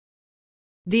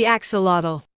The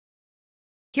axolotl.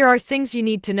 Here are things you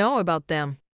need to know about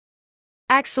them.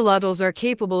 Axolotls are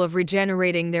capable of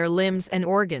regenerating their limbs and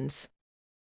organs.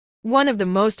 One of the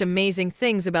most amazing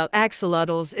things about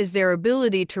axolotls is their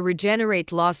ability to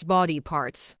regenerate lost body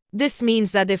parts. This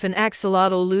means that if an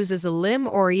axolotl loses a limb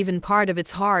or even part of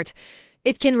its heart,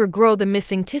 it can regrow the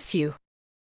missing tissue.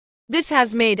 This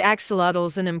has made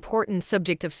axolotls an important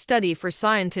subject of study for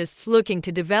scientists looking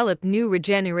to develop new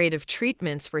regenerative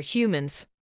treatments for humans.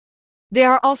 They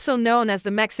are also known as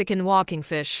the Mexican walking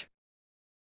fish.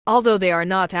 Although they are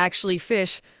not actually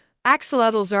fish,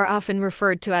 axolotls are often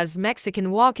referred to as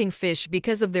Mexican walking fish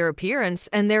because of their appearance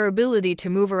and their ability to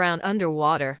move around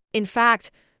underwater. In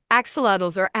fact,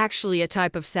 axolotls are actually a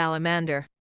type of salamander.